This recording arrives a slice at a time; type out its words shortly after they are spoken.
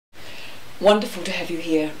Wonderful to have you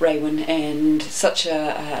here, Raewyn, and such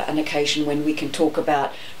an occasion when we can talk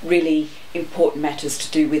about really important matters to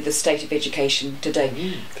do with the state of education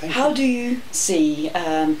today. How do you see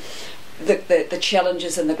the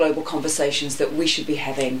challenges and the global conversations that we should be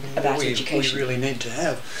having about education? We really need to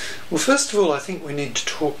have. Well, first of all, I think we need to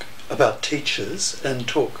talk about teachers and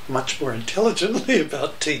talk much more intelligently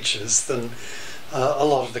about teachers than a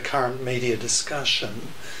lot of the current media discussion.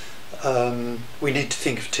 We need to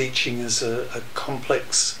think of teaching as a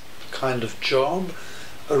complex kind of job,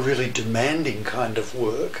 a really demanding kind of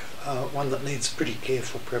work, one that needs pretty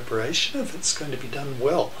careful preparation if it's going to be done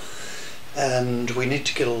well. And we need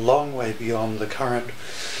to get a long way beyond the current,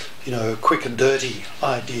 quick and dirty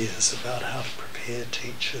ideas about how to prepare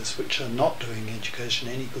teachers, which are not doing education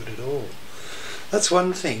any good at all. That's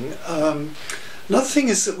one thing. Another thing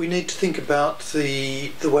is that we need to think about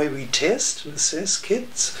the way we test and assess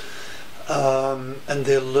kids and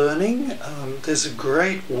their learning. There's a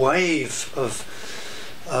great wave of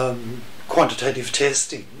quantitative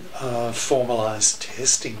testing, formalised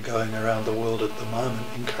testing going around the world at the moment,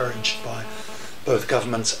 encouraged by both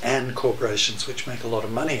governments and corporations, which make a lot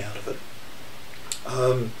of money out of it.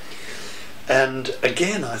 And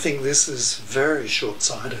again, I think this is a very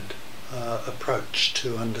short-sighted approach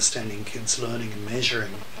to understanding kids' learning and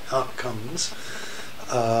measuring outcomes.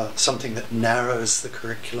 Something that narrows the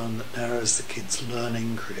curriculum, that narrows the kids'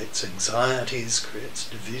 learning, creates anxieties, creates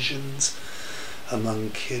divisions among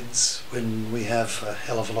kids when we have a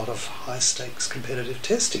hell of a lot of high-stakes competitive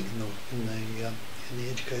testing in the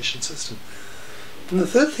education system. And the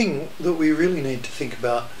third thing that we really need to think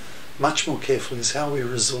about much more carefully is how we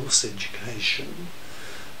resource education.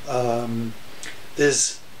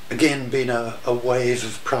 There's again been a wave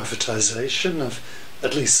of privatisation of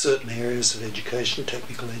at least certain areas of education,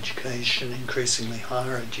 technical education, increasingly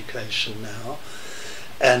higher education now,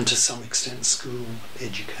 and to some extent school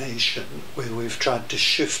education, where we've tried to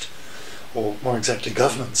shift, or more exactly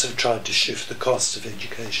governments have tried to shift the cost of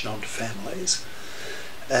education onto families.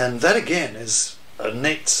 And that again is a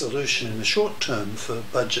net solution in the short term for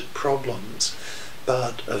budget problems,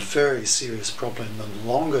 but a very serious problem in the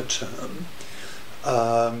longer term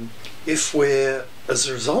if we're, as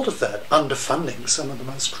a result of that, underfunding some of the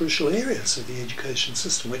most crucial areas of the education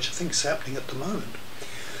system, which I think is happening at the moment.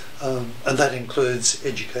 And that includes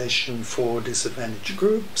education for disadvantaged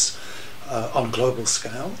groups on a global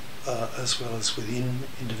scale, as well as within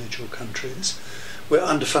individual countries. We're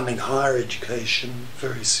underfunding higher education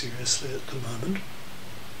very seriously at the moment.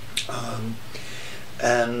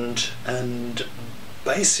 And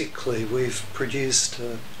basically we've produced,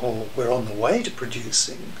 or we're on the way to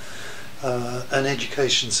producing, an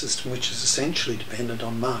education system which is essentially dependent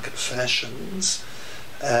on market fashions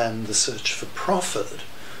and the search for profit,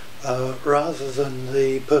 rather than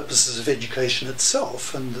the purposes of education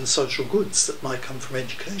itself and the social goods that might come from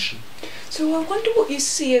education. So I wonder what you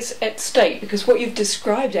see as at stake, because what you've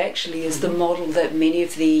described actually is the model that many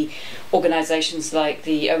of the organisations like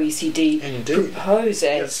the OECD propose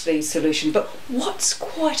as the solution. But what's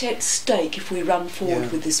quite at stake if we run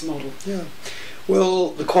forward with this model? Well,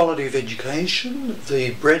 the quality of education,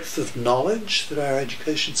 the breadth of knowledge that our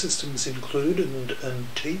education systems include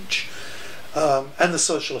and teach, and the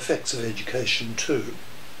social effects of education too.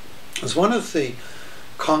 As one of the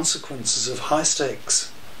consequences of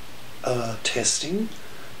high-stakes testing,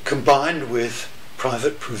 combined with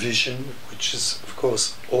private provision, which is of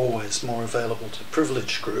course always more available to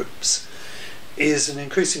privileged groups, is an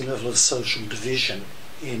increasing level of social division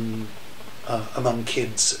in among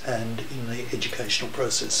kids and in the educational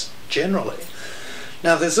process generally.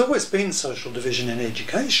 Now, there's always been social division in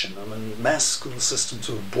education. I mean, mass school systems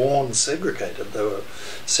were born segregated. They were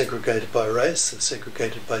segregated by race, they're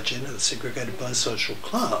segregated by gender, they're segregated by social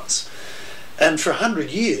class. And for 100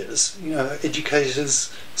 years,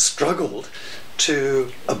 educators struggled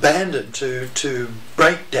to abandon, to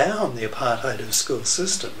break down the apartheid of school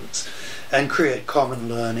systems and create common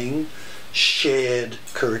learning, shared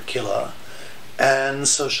curricula, and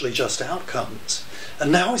socially just outcomes.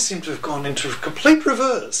 And now we seem to have gone into a complete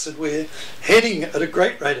reverse, and we're heading at a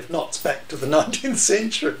great rate of knots back to the 19th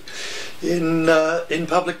century in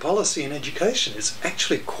public policy and education. It's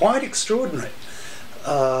actually quite extraordinary.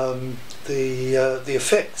 The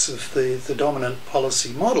effects of the dominant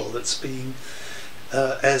policy model that's being,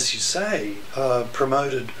 as you say,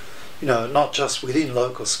 promoted, not just within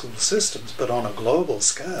local school systems, but on a global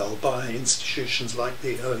scale by institutions like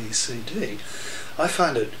the OECD. I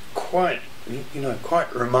find it quite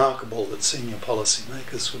remarkable that senior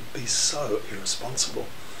policymakers would be so irresponsible.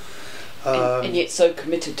 and yet so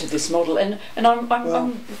committed to this model. And I'm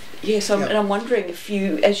wondering if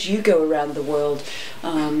you, as you go around the world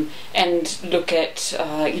and look at,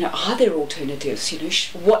 are there alternatives?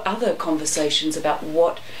 What other conversations about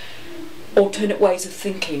what alternate ways of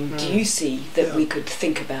thinking do you see that we could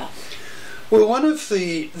think about? Well, one of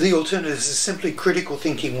the alternatives is simply critical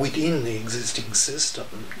thinking within the existing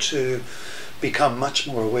system to become much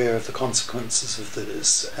more aware of the consequences of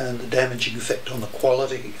this and the damaging effect on the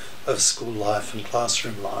quality of school life and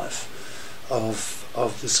classroom life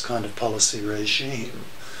of this kind of policy regime,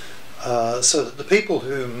 so that the people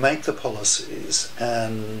who make the policies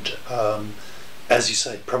and, as you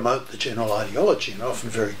say, promote the general ideology and are often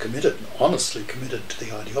very committed, honestly committed to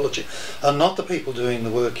the ideology, are not the people doing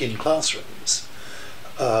the work in classrooms.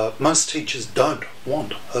 Most teachers don't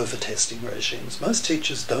want over-testing regimes. Most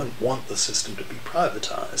teachers don't want the system to be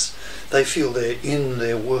privatised. They feel they're in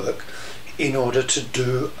their work in order to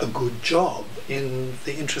do a good job in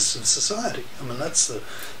the interests of society. I mean, that's the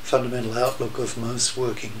fundamental outlook of most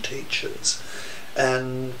working teachers.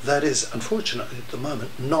 And that is, unfortunately, at the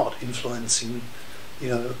moment, not influencing,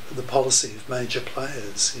 the policy of major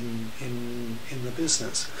players in the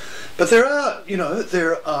business. But there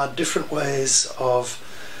are different ways of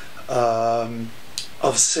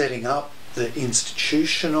setting up the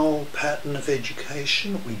institutional pattern of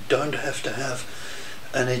education. We don't have to have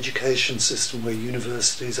an education system where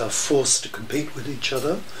universities are forced to compete with each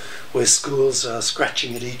other, where schools are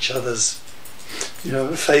scratching at each other's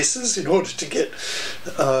faces in order to get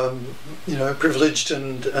privileged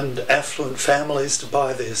and affluent families to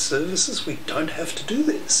buy their services. We don't have to do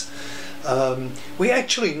this. We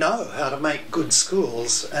actually know how to make good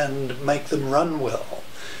schools and make them run well.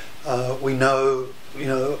 We know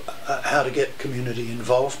how to get community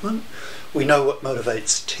involvement. We know what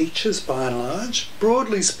motivates teachers by and large.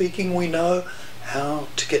 Broadly speaking, we know how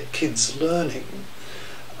to get kids learning.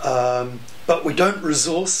 But we don't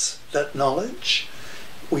resource that knowledge.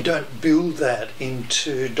 We don't build that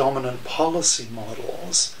into dominant policy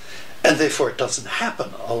models, and therefore it doesn't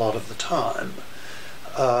happen a lot of the time.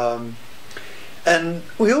 And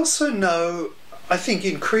we also know, I think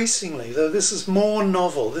increasingly, though this is more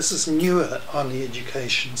novel, this is newer on the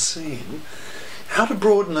education scene, how to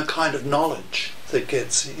broaden the kind of knowledge that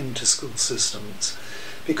gets into school systems.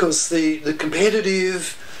 Because the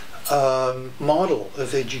competitive model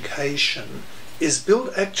of education is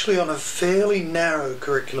built actually on a fairly narrow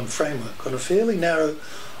curriculum framework, on a fairly narrow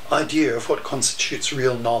idea of what constitutes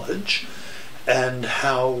real knowledge and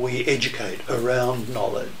how we educate around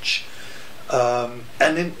knowledge.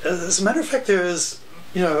 As a matter of fact, there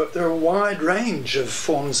are a wide range of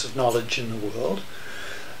forms of knowledge in the world.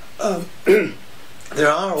 There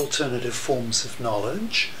are alternative forms of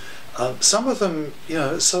knowledge. Some of them,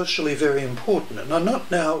 socially very important. And I'm not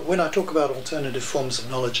now, when I talk about alternative forms of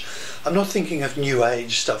knowledge, I'm not thinking of New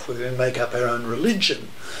Age stuff where we make up our own religion,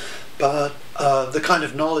 but the kind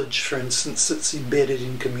of knowledge, for instance, that's embedded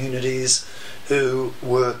in communities who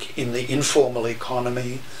work in the informal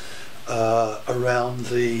economy, around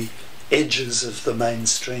the edges of the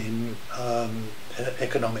mainstream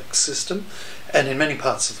economic system. And in many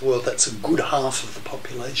parts of the world, that's a good half of the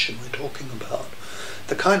population we're talking about.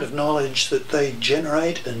 The kind of knowledge that they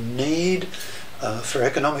generate and need for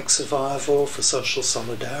economic survival, for social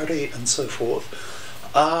solidarity and so forth,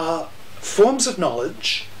 are forms of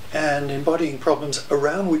knowledge and embodying problems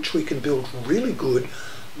around which we can build really good,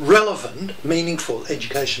 relevant, meaningful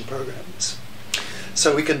education programs.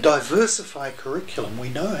 So we can diversify curriculum. We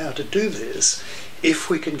know how to do this if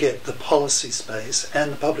we can get the policy space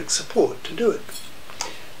and the public support to do it.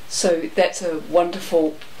 So that's a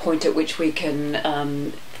wonderful point at which we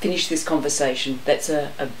can finish this conversation. That's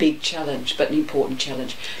a big challenge, but an important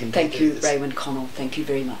challenge. Indeed. Thank you, Raewyn Connell. Thank you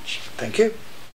very much. Thank you.